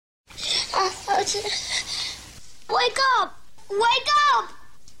Wake up! Wake up!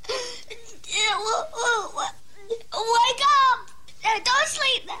 Wake up! Don't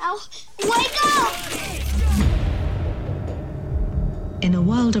sleep now. Wake up! In a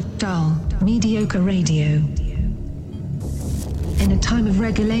world of dull, mediocre radio, in a time of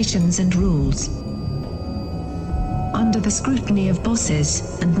regulations and rules, under the scrutiny of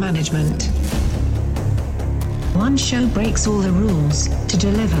bosses and management, one show breaks all the rules to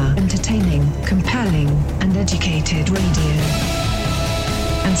deliver entertaining, compelling, and educated radio,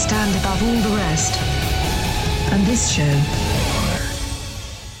 and stand above all the rest. And this show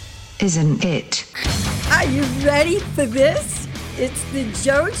isn't it. Are you ready for this? It's the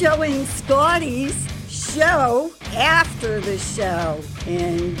JoJo and Scotty's show after the show.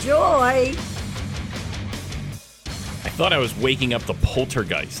 Enjoy. I thought I was waking up the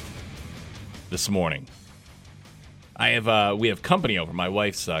poltergeist this morning. We have company over. My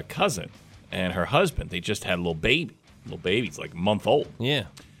wife's cousin and her husband. They just had a little baby. Little baby's like a month old. Yeah.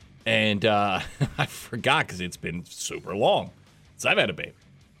 And I forgot because it's been super long since I've had a baby.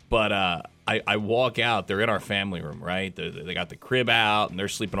 But I walk out. They're in our family room, right? They got the crib out, and they're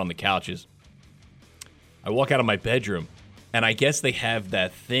sleeping on the couches. I walk out of my bedroom, and I guess they have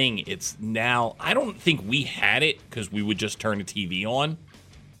that thing. It's now, I don't think we had it because we would just turn the TV on.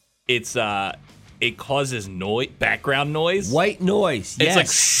 It causes noise, background noise. White noise. It's Yes. like,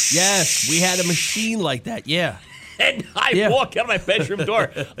 yes. We had a machine like that. Yeah. And I walk out my bedroom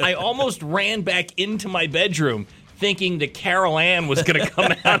door. I almost ran back into my bedroom thinking that Carol Ann was going to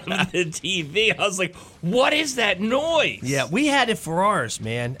come out of the TV. I was like, what is that noise? Yeah, we had it for ours,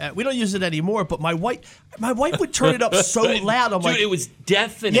 man. We don't use it anymore, but my wife would turn it up so loud. I'm Dude, like, it was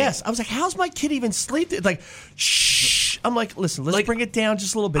deafening. yes. I was like, how's my kid even sleep? It's like, shh. I'm like, listen, let's bring it down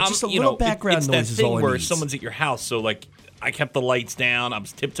just a little bit. Just a little background noise it's is that all thing it where needs. someone's at your house, so like I kept the lights down. I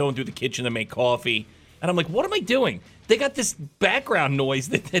was tiptoeing through the kitchen to make coffee. And I'm like, what am I doing? They got this background noise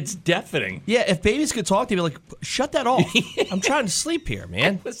that's deafening. Yeah, if babies could talk, they'd be like, shut that off. I'm trying to sleep here,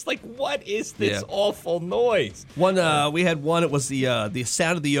 man. It's like, what is this awful noise? We had one, it was the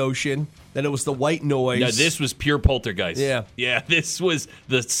sound of the ocean. Then it was the white noise. No, this was pure poltergeist. Yeah. Yeah, this was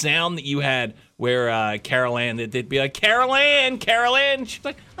the sound that you had where Carol Ann, they'd be like, Carol Ann. She's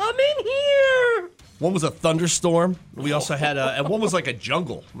like, I'm in here. One was a thunderstorm. We also had and one was like a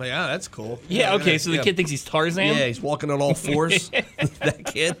jungle. I'm like, that's cool. Yeah, okay, so the kid thinks he's Tarzan? Yeah, he's walking on all fours. That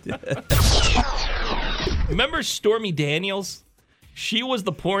kid. Remember Stormy Daniels? She was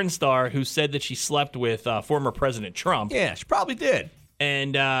the porn star who said that she slept with former President Trump. Yeah, she probably did.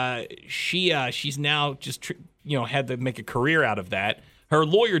 And she's now just had to make a career out of that. Her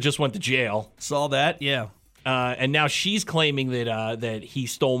lawyer just went to jail. Saw that, yeah. And now she's claiming that he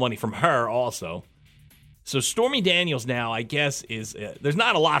stole money from her also. So Stormy Daniels now, I guess, is there's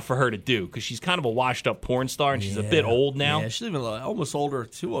not a lot for her to do because she's kind of a washed-up porn star and she's a bit old now. Yeah, she's even almost older,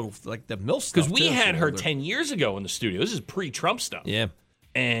 too, like the MILF stuff. Because we had her 10 years ago in the studio. This is pre-Trump stuff. Yeah.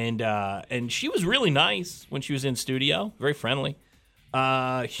 And she was really nice when she was in studio, very friendly.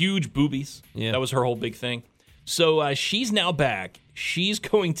 Huge boobies. Yeah. That was her whole big thing. So she's now back. She's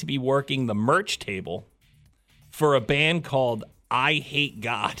going to be working the merch table for a band called I Hate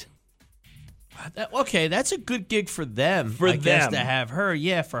God. Okay, that's a good gig for them. I guess to have her.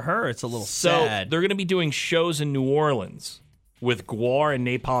 Yeah, for her, it's a little sad. So they're going to be doing shows in New Orleans with Gwar and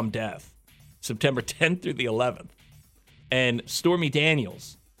Napalm Death, September 10th through the 11th. And Stormy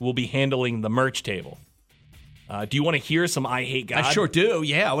Daniels will be handling the merch table. Do you want to hear some I Hate God? I sure do.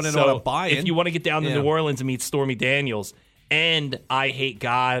 Yeah, I want to know what I'm buying. If you want to get down to New Orleans and meet Stormy Daniels and I Hate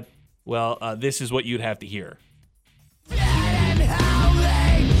God, well, this is what you'd have to hear.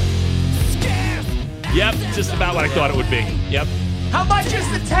 Yep, just about what I thought it would be. Yep. How much is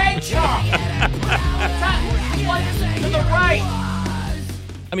the tank top? To the right.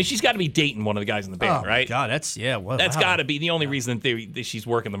 I mean, she's got to be dating one of the guys in the band, right? God, that's got to be the only reason that she's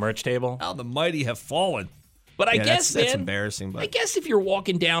working the merch table. How the mighty have fallen. But I guess, that's embarrassing. But I guess if you're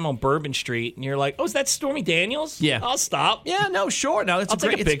walking down on Bourbon Street and you're like, oh, is that Stormy Daniels? Yeah. I'll stop. Yeah, no, sure. Now, I'll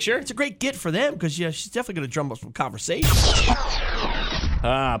take a picture. It's a great get for them because, she's definitely going to drum up some conversation.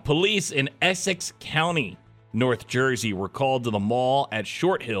 Police in Essex County, North Jersey, were called to the mall at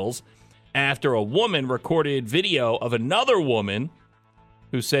Short Hills after a woman recorded video of another woman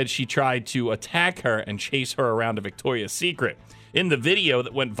who said she tried to attack her and chase her around a Victoria's Secret. In the video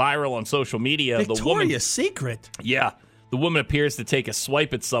that went viral on social media, Victoria's Secret? Yeah. The woman appears to take a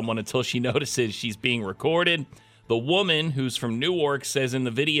swipe at someone until she notices she's being recorded. The woman, who's from Newark, says in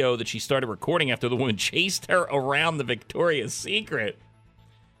the video that she started recording after the woman chased her around the Victoria's Secret.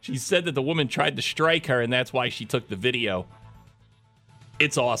 She said that the woman tried to strike her, and that's why she took the video.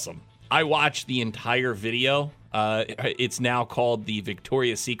 It's awesome. I watched the entire video. It's now called the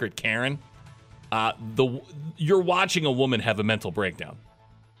Victoria's Secret Karen. You're watching a woman have a mental breakdown.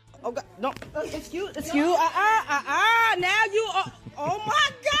 Oh God! No, excuse. Now you. Oh my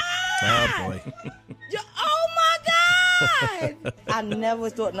God! Oh boy! Oh my God! I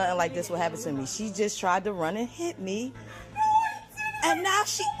never thought nothing like this would happen to me. She just tried to run and hit me, and now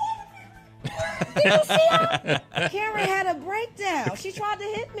she. Did you see her? Karen had a breakdown. She tried to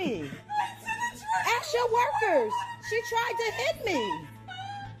hit me. Ask your workers. She tried to hit me.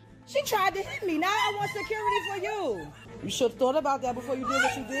 She tried to hit me. Now I want security for you. You should have thought about that before you did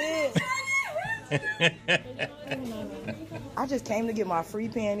what you did. I just came to get my free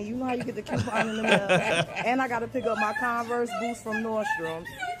panty. You know how you get the coupon in the mail. And I got to pick up my Converse boots from Nordstrom.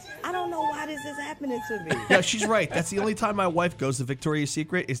 I don't know why this is happening to me. Yeah, she's right. That's the only time my wife goes to Victoria's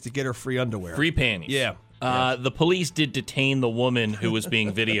Secret is to get her free underwear. Free panties. Yeah. The police did detain the woman who was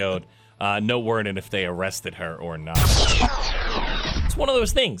being videoed. No word on if they arrested her or not. It's one of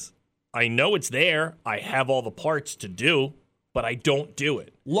those things. I know it's there. I have all the parts to do, but I don't do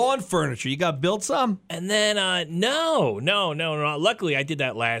it. Lawn furniture. You got built some? And then, no. Luckily, I did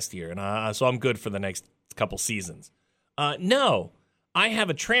that last year, and so I'm good for the next couple seasons. No, I have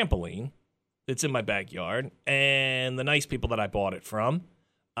a trampoline that's in my backyard, and the nice people that I bought it from,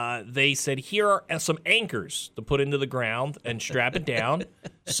 they said, here are some anchors to put into the ground and strap it down.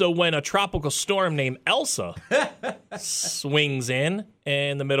 So when a tropical storm named Elsa swings in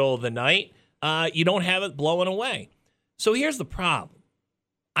the middle of the night, you don't have it blowing away. So here's the problem.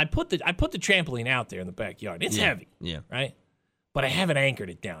 I put the trampoline out there in the backyard. It's heavy, right? But I haven't anchored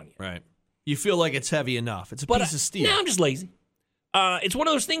it down yet. Right. You feel like it's heavy enough. It's a piece of steel. No, I'm just lazy. It's one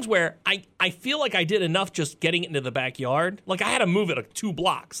of those things where I feel like I did enough just getting it into the backyard. Like I had to move it like 2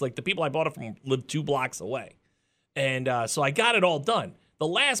 blocks. Like the people I bought it from lived 2 blocks away. And so I got it all done. The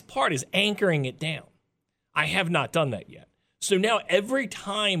last part is anchoring it down. I have not done that yet. So now every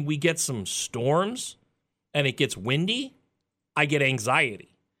time we get some storms and it gets windy, I get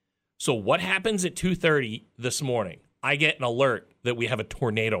anxiety. So what happens at 2:30 this morning? I get an alert that we have a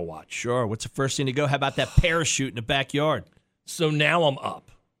tornado watch. Sure. What's the first thing to go? How about that parachute in the backyard? So now I'm up.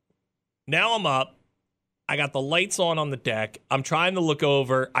 I got the lights on the deck. I'm trying to look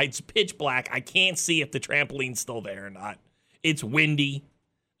over. It's pitch black. I can't see if the trampoline's still there or not. It's windy.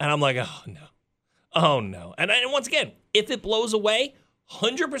 And I'm like, oh, no. And once again, if it blows away,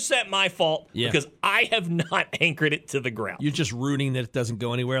 100% my fault because I have not anchored it to the ground. You're just rooting that it doesn't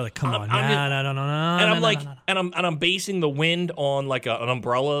go anywhere. Like, come on. No. And I'm basing the wind on like an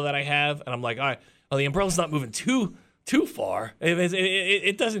umbrella that I have. And I'm like, all right, well, the umbrella's not moving too far.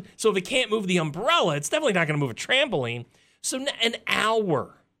 It doesn't. So if it can't move the umbrella, it's definitely not going to move a trampoline. So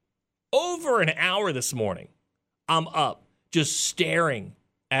over an hour this morning, I'm up just staring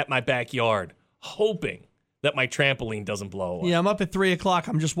at my backyard, hoping that my trampoline doesn't blow away. Yeah, I'm up at 3 o'clock.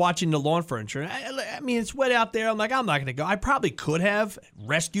 I'm just watching the lawn furniture. I mean, it's wet out there. I'm like, I'm not going to go. I probably could have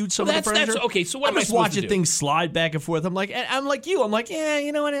rescued some of the furniture. Okay, so what I'm am I just supposed to watching do? Things slide back and forth. I'm like you. I'm like, yeah,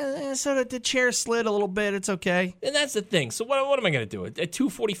 you know what? So the chair slid a little bit. It's okay. And that's the thing. So what am I going to do? At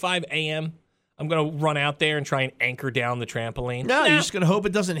 2:45 a.m., I'm going to run out there and try and anchor down the trampoline. No, you're just going to hope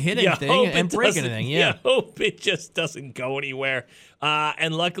it doesn't hit anything and break anything. Yeah. Hope it just doesn't go anywhere.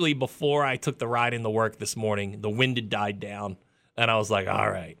 And luckily, before I took the ride into work this morning, the wind had died down. And I was like,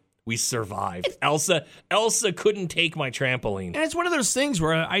 all right, we survived. Elsa couldn't take my trampoline. And it's one of those things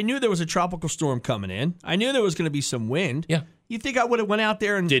where I knew there was a tropical storm coming in. I knew there was going to be some wind. Yeah. You think I would have went out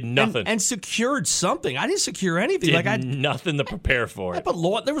there and did nothing and secured something? I didn't secure anything. Did nothing to prepare for it.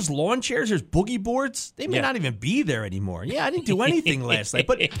 But there was lawn chairs. There's boogie boards. They may not even be there anymore. Yeah, I didn't do anything last night.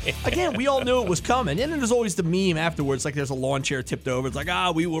 But again, we all knew it was coming. And then there's always the meme afterwards, like there's a lawn chair tipped over. It's like,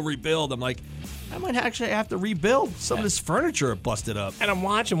 we will rebuild. I'm like, I might actually have to rebuild. Some of this furniture busted up. And I'm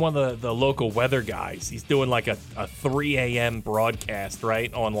watching one of the local weather guys. He's doing like a 3 a.m. broadcast,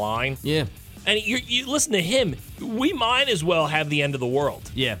 right, online. Yeah. And you listen to him. We might as well have the end of the world.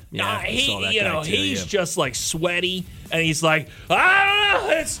 Yeah. I saw that guy too, he's just like sweaty, and he's like,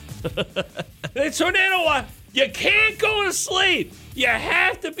 I don't know, it's tornado watch. You can't go to sleep. You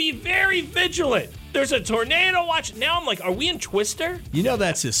have to be very vigilant. There's a tornado watch. Now I'm like, are we in Twister? You know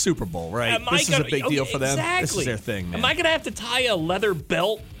that's his Super Bowl, right? This is a big deal for them. Exactly. This is their thing, man. Am I gonna have to tie a leather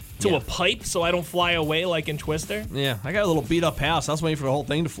belt to a pipe so I don't fly away like in Twister? Yeah, I got a little beat up house. I was waiting for the whole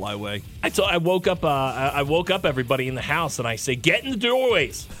thing to fly away. I woke up everybody in the house and I say, get in the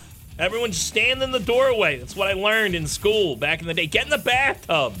doorways. Everyone stand in the doorway. That's what I learned in school back in the day. Get in the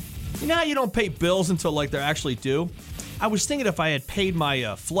bathtub. You know how you don't pay bills until like they're actually due? I was thinking if I had paid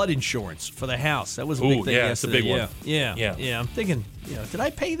my flood insurance for the house. That was a big thing yeah, it's a yesterday. big one. Yeah. I'm thinking, did I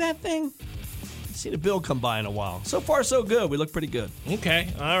pay that thing? I've seen a bill come by in a while. So far, so good. We look pretty good.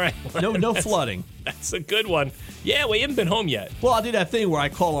 Okay, all right. No flooding. That's a good one. Yeah, we haven't been home yet. Well, I'll do that thing where I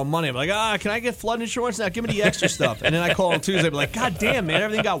call on Monday. I'm like, can I get flood insurance? Now give me the extra stuff. And then I call on Tuesday. I'm like, God damn, man,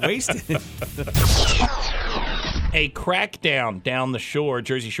 everything got wasted. A crackdown down the shore,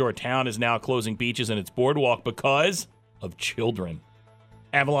 Jersey Shore town, is now closing beaches and its boardwalk because of children.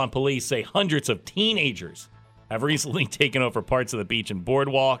 Avalon police say hundreds of teenagers have recently taken over parts of the beach and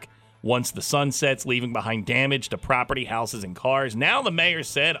boardwalk once the sun sets, leaving behind damage to property, houses, and cars. Now the mayor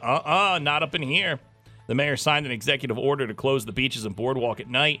said, not up in here. The mayor signed an executive order to close the beaches and boardwalk at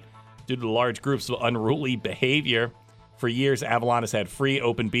night due to the large groups of unruly behavior. For years, Avalon has had free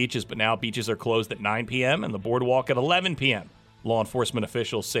open beaches, but now beaches are closed at 9 p.m. and the boardwalk at 11 p.m. Law enforcement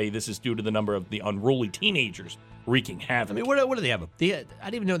officials say this is due to the number of the unruly teenagers wreaking havoc. I mean, what do they have? I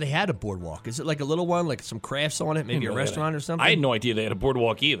didn't even know they had a boardwalk. Is it like a little one, like some crafts on it, maybe a restaurant or something? I had no idea they had a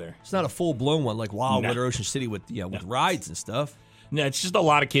boardwalk either. It's not a full-blown one like Wildwood or Ocean City with rides and stuff. No, it's just a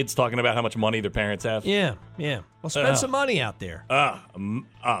lot of kids talking about how much money their parents have. Yeah. Well, spend some money out there.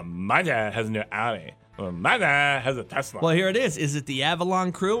 My dad has no Audi. My dad has a Tesla. Well, here it is. Is it the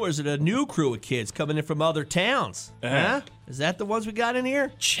Avalon crew or is it a new crew of kids coming in from other towns? Huh? Is that the ones we got in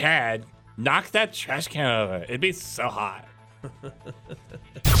here? Chad, knock that trash can over. It'd be so hot.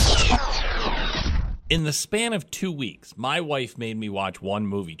 In the span of 2 weeks, my wife made me watch one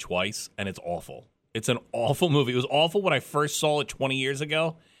movie twice, and it's awful. It's an awful movie. It was awful when I first saw it 20 years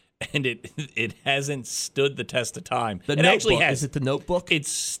ago, and it hasn't stood the test of time. The it Notebook. Actually has. Is it The Notebook? It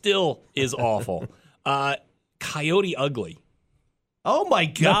still is awful. Coyote Ugly. Oh my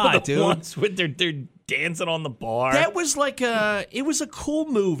God, dude! Ones with they're dancing on the bar. That was like it was a cool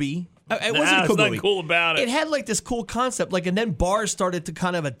movie. It wasn't a cool movie. Not cool about it. It had like this cool concept, and then bars started to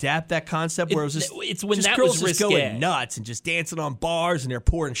kind of adapt that concept where it was just it's when just that girls was just risque. going nuts and just dancing on bars and they're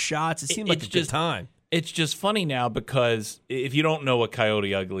pouring shots. It seemed like a good time. It's just funny now because if you don't know what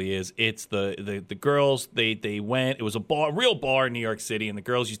Coyote Ugly is, it's the girls they went. It was a real bar in New York City, and the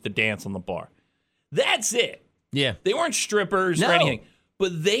girls used to dance on the bar. That's it. Yeah. They weren't strippers or anything.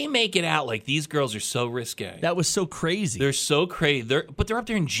 But they make it out like these girls are so risque. That was so crazy. They're so crazy. They're up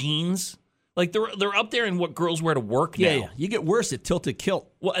there in jeans. Like they're up there in what girls wear to work now. Yeah. You get worse at tilted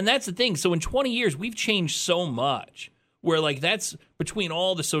kilt. Well, and that's the thing. So in 20 years, we've changed so much. Where like that's between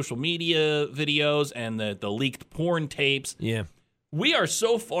all the social media videos and the leaked porn tapes. Yeah. We are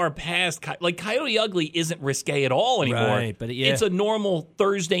so far past, like Coyote Ugly isn't risque at all anymore. Right, but it's a normal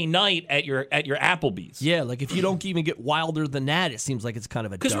Thursday night at your Applebee's. Yeah, like if you don't even get wilder than that, it seems like it's kind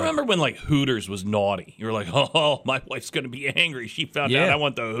of a. Because remember when like Hooters was naughty? You were like, oh, my wife's going to be angry. She found out I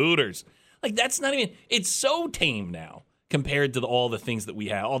want the Hooters. Like that's not even. It's so tame now compared to all the things that we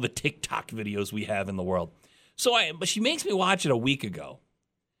have, all the TikTok videos we have in the world. But she makes me watch it a week ago.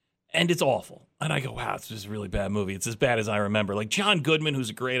 And it's awful. And I go, wow, it's just a really bad movie. It's as bad as I remember. Like John Goodman, who's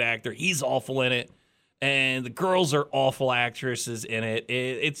a great actor, he's awful in it. And the girls are awful actresses in it.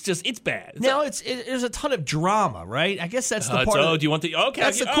 It's bad. There's a ton of drama, right? I guess that's the part. Do you want the? Okay,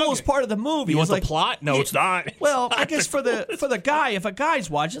 that's the coolest part of the movie. You want the plot? No, it's not. Well, I guess for the guy, if a guy's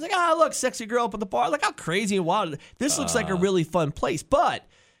watching, it's like, look, sexy girl up at the bar. Like how crazy and wild. This looks like a really fun place, but.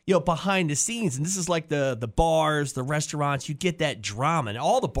 Behind the scenes, and this is like the bars, the restaurants, you get that drama. And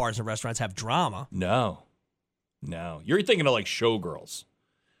all the bars and restaurants have drama. No. You're thinking of like Showgirls.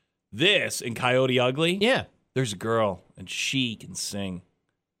 This, in Coyote Ugly, there's a girl, and she can sing,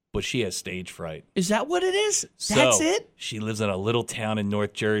 but she has stage fright. Is that what it is? That's it? She lives in a little town in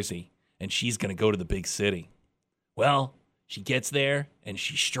North Jersey, and she's going to go to the big city. Well, she gets there, and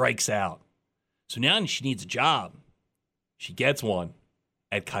she strikes out. So now she needs a job. She gets one.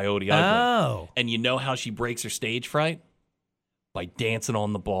 At Coyote Ugly. Oh. And you know how she breaks her stage fright? By dancing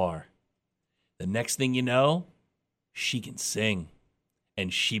on the bar. The next thing you know, she can sing.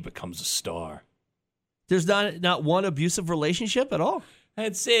 And she becomes a star. There's not one abusive relationship at all?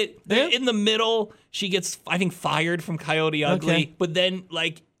 That's it. Yeah. In the middle, she gets, I think, fired from Coyote Ugly. Okay. But then,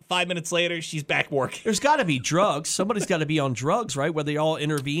 like, 5 minutes later, she's back working. There's got to be drugs. Somebody's got to be on drugs, right? Where they all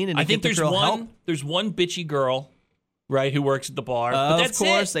intervene and I think there's help. There's one bitchy girl. Right, who works at the bar? But that's of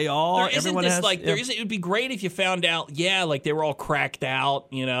course, it. Everyone has. There isn't. It would be great if you found out. Yeah, like they were all cracked out,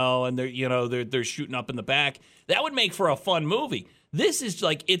 and they're shooting up in the back. That would make for a fun movie. This is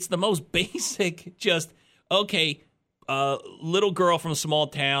like it's the most basic. Just okay, little girl from a small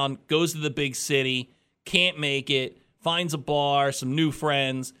town goes to the big city, can't make it, finds a bar, some new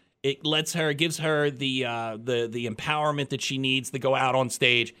friends. It gives her the empowerment that she needs to go out on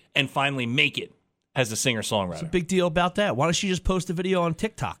stage and finally make it. as a singer-songwriter. What's the big deal about that? Why don't she just post a video on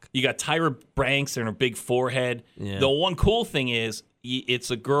TikTok? You got Tyra Banks and her big forehead. Yeah. The one cool thing is it's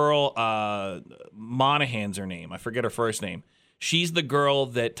a girl, Monahan's her name. I forget her first name. She's the girl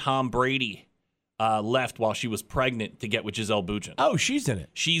that Tom Brady left while she was pregnant to get with Gisele Bündchen. Oh, she's in it.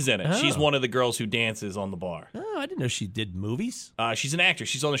 She's in it. Oh. She's one of the girls who dances on the bar. Oh, I didn't know she did movies. She's an actress.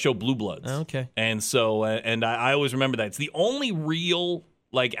 She's on the show Blue Bloods. Oh, okay. And so, and I always remember that. It's the only real,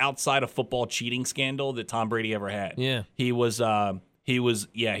 like, outside of football cheating scandal that Tom Brady ever had. Yeah. He was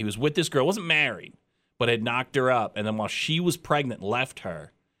with this girl. Wasn't married, but had knocked her up. And then while she was pregnant, left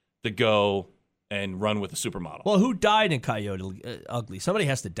her to go and run with a supermodel. Well, who died in Coyote Ugly? Somebody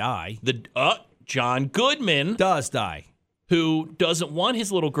has to die. John Goodman Does die. who doesn't want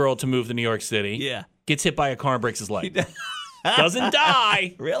his little girl to move to New York City. Yeah. Gets hit by a car and breaks his leg. Doesn't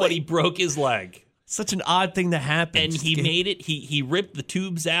die, Really? but he broke his leg. Such an odd thing to happen. And he made it. He ripped the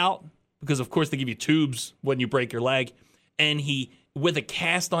tubes out because, of course, they give you tubes when you break your leg. And he, with a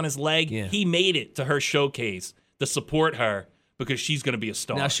cast on his leg, he made it to her showcase to support her because she's going to be a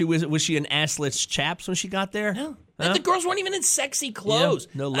star. Now, was she in assless chaps when she got there? No. Huh? The girls weren't even in sexy clothes.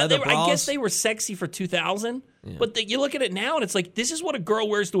 Yeah, no leather I bras. guess they were sexy for 2000. Yeah. But you look at it now, and it's like, this is what a girl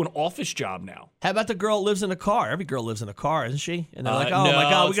wears to an office job now. How about the girl who lives in a car? Every girl lives in a car, isn't she? And they're like, oh, no, my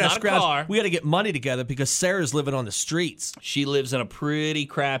God, we it's got to not a scrounge. car. We got to get money together because Sarah's living on the streets. She lives in a pretty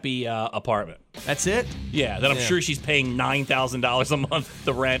crappy apartment. That's it? Yeah, that I'm sure she's paying $9,000 a month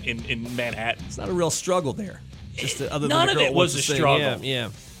to rent in Manhattan. It's not a real struggle there. Just other None than of the girl it was wants a to sing. struggle. Yeah.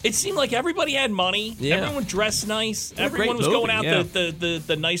 It seemed like everybody had money. Yeah. Everyone dressed nice. a Everyone great was going movie, out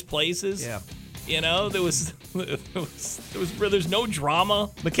the nice places. Yeah. You know, there's no drama.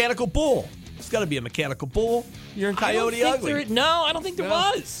 Mechanical Bull. It's got to be a Mechanical Bull. You're in Coyote Ugly. No, I don't think there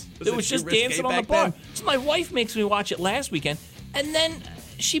was. Was It it was too just risque dancing on the back bar. then? So my wife makes me watch it last weekend, and then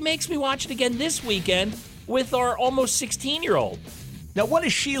she makes me watch it again this weekend with our almost 16-year-old. Now, what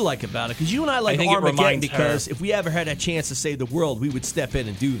is she like about it? Because you and I like think it Armageddon reminds because her. if we ever had a chance to save the world, we would step in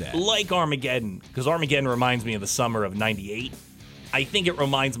and do that. Like Armageddon, because Armageddon reminds me of the summer of '98. I think it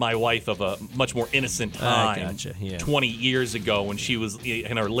reminds my wife of a much more innocent time. Gotcha, yeah. 20 years ago when she was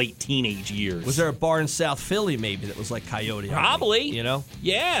in her late teenage years. Was there a bar in South Philly maybe that was like Coyote Ugly? Probably. You know?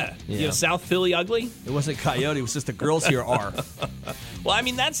 Yeah. Yeah. You know, South Philly ugly? It wasn't Coyote. It was just the girls here are. Well, I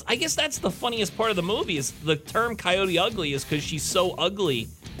mean, I guess that's the funniest part of the movie is the term Coyote Ugly is because she's so ugly.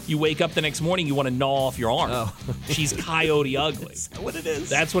 You wake up the next morning, you want to gnaw off your arm. Oh. She's Coyote Ugly. Is that what it is?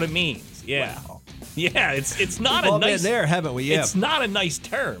 That's what it means. Yeah. Wow. Yeah, it's not We've all a nice been there, haven't we? Yeah. It's not a nice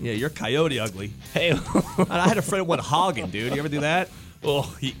term. Yeah, you're Coyote Ugly. Hey. I had a friend who went hogging, dude. You ever do that? Well,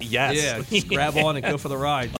 yes. Yeah, just grab on and go for the ride.